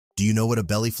Do you know what a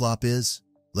belly flop is?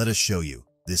 Let us show you.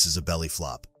 This is a belly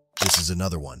flop. This is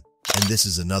another one. And this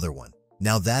is another one.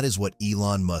 Now that is what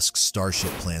Elon Musk's Starship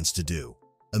plans to do.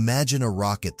 Imagine a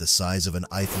rocket the size of an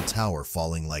Eiffel Tower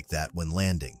falling like that when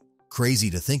landing. Crazy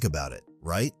to think about it,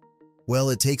 right? Well,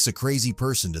 it takes a crazy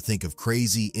person to think of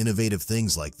crazy, innovative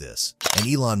things like this.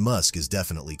 And Elon Musk is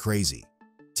definitely crazy.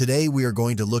 Today we are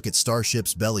going to look at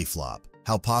Starship's belly flop,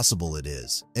 how possible it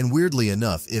is, and weirdly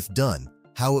enough, if done,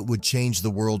 how it would change the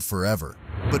world forever.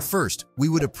 But first, we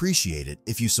would appreciate it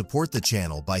if you support the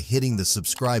channel by hitting the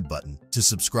subscribe button to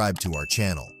subscribe to our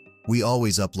channel. We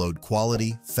always upload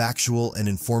quality, factual, and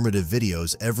informative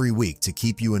videos every week to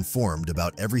keep you informed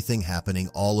about everything happening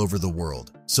all over the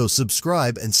world. So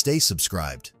subscribe and stay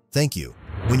subscribed. Thank you.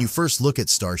 When you first look at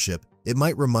Starship, it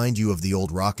might remind you of the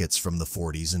old rockets from the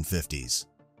 40s and 50s.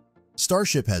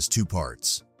 Starship has two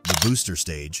parts, the booster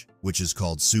stage, which is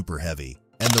called Super Heavy,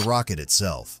 and the rocket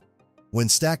itself. When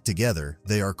stacked together,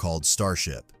 they are called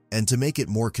Starship. And to make it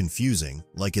more confusing,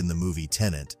 like in the movie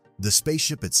Tenet, the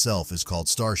spaceship itself is called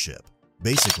Starship.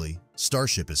 Basically,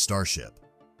 Starship is Starship.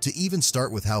 To even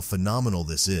start with how phenomenal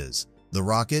this is, the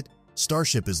rocket,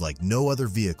 Starship is like no other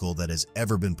vehicle that has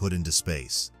ever been put into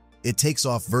space. It takes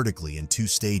off vertically in two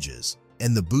stages,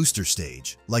 and the booster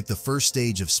stage, like the first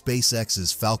stage of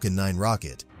SpaceX's Falcon 9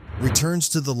 rocket, returns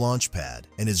to the launch pad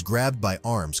and is grabbed by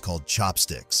arms called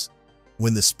chopsticks.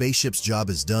 When the spaceship's job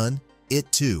is done, it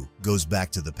too goes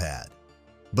back to the pad.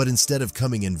 But instead of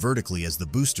coming in vertically as the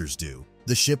boosters do,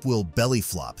 the ship will belly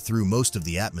flop through most of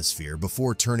the atmosphere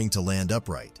before turning to land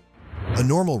upright. A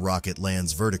normal rocket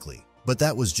lands vertically, but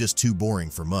that was just too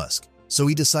boring for Musk, so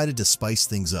he decided to spice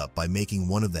things up by making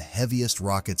one of the heaviest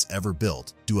rockets ever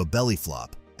built do a belly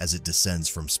flop as it descends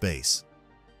from space.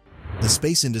 The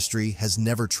space industry has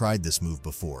never tried this move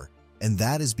before, and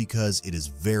that is because it is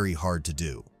very hard to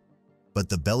do. But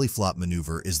the belly flop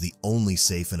maneuver is the only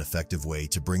safe and effective way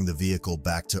to bring the vehicle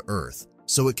back to Earth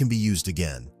so it can be used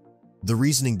again. The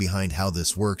reasoning behind how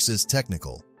this works is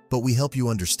technical, but we help you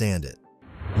understand it.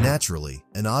 Naturally,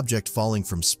 an object falling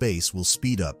from space will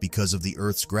speed up because of the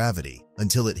Earth's gravity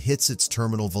until it hits its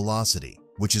terminal velocity,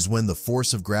 which is when the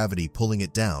force of gravity pulling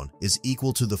it down is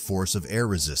equal to the force of air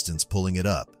resistance pulling it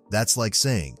up. That's like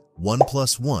saying 1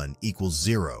 + 1 =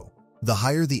 0. The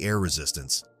higher the air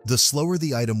resistance, the slower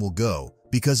the item will go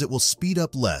because it will speed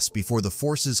up less before the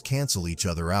forces cancel each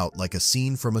other out like a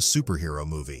scene from a superhero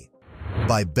movie.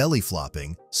 By belly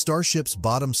flopping, Starship's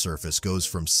bottom surface goes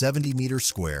from 70 meters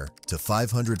square to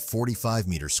 545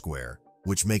 meters square,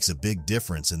 which makes a big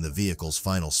difference in the vehicle's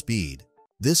final speed.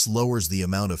 This lowers the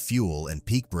amount of fuel and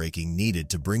peak braking needed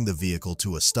to bring the vehicle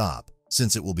to a stop,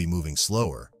 since it will be moving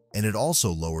slower, and it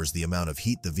also lowers the amount of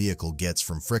heat the vehicle gets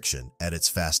from friction at its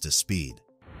fastest speed.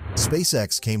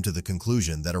 SpaceX came to the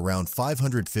conclusion that around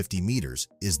 550 meters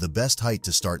is the best height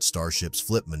to start Starship's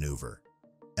flip maneuver.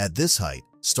 At this height,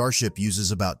 Starship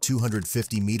uses about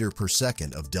 250 meters per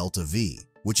second of delta V,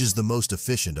 which is the most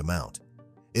efficient amount.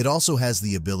 It also has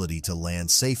the ability to land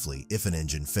safely if an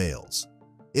engine fails.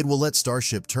 It will let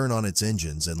Starship turn on its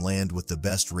engines and land with the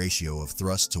best ratio of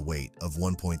thrust to weight of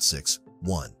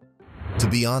 1.61. To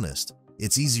be honest,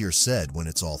 it's easier said when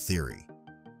it's all theory.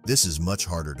 This is much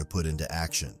harder to put into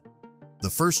action. The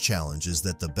first challenge is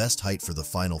that the best height for the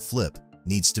final flip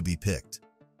needs to be picked.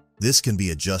 This can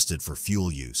be adjusted for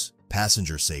fuel use,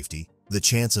 passenger safety, the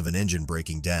chance of an engine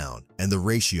breaking down, and the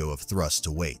ratio of thrust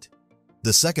to weight.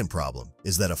 The second problem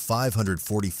is that a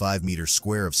 545 meter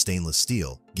square of stainless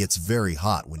steel gets very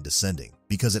hot when descending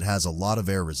because it has a lot of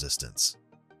air resistance.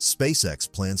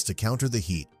 SpaceX plans to counter the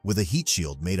heat with a heat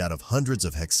shield made out of hundreds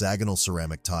of hexagonal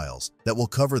ceramic tiles that will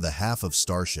cover the half of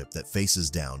Starship that faces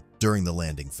down during the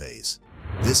landing phase.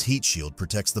 This heat shield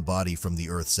protects the body from the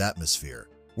Earth's atmosphere,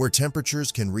 where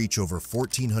temperatures can reach over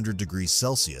 1400 degrees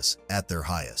Celsius at their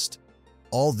highest.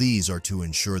 All these are to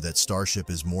ensure that Starship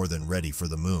is more than ready for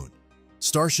the moon.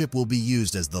 Starship will be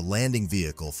used as the landing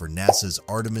vehicle for NASA's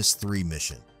Artemis 3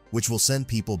 mission, which will send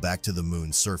people back to the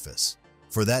moon's surface.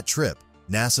 For that trip,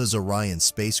 NASA's Orion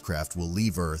spacecraft will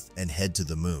leave Earth and head to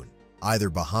the moon, either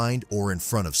behind or in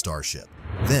front of Starship.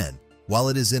 Then, while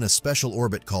it is in a special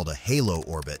orbit called a halo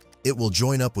orbit, it will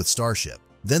join up with Starship.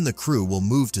 Then the crew will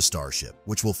move to Starship,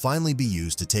 which will finally be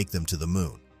used to take them to the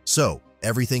moon. So,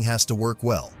 everything has to work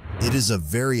well. It is a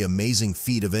very amazing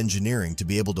feat of engineering to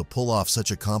be able to pull off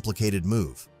such a complicated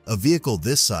move. A vehicle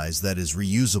this size that is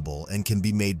reusable and can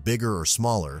be made bigger or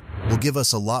smaller will give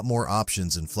us a lot more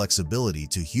options and flexibility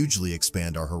to hugely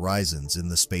expand our horizons in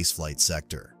the spaceflight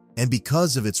sector. And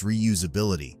because of its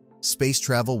reusability, space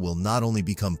travel will not only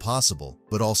become possible,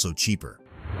 but also cheaper.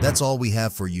 That's all we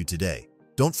have for you today.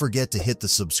 Don't forget to hit the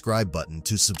subscribe button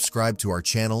to subscribe to our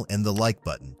channel and the like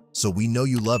button so we know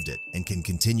you loved it and can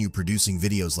continue producing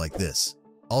videos like this.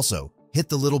 Also, hit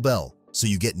the little bell so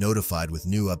you get notified with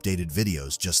new updated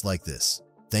videos just like this.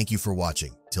 Thank you for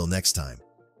watching. Till next time.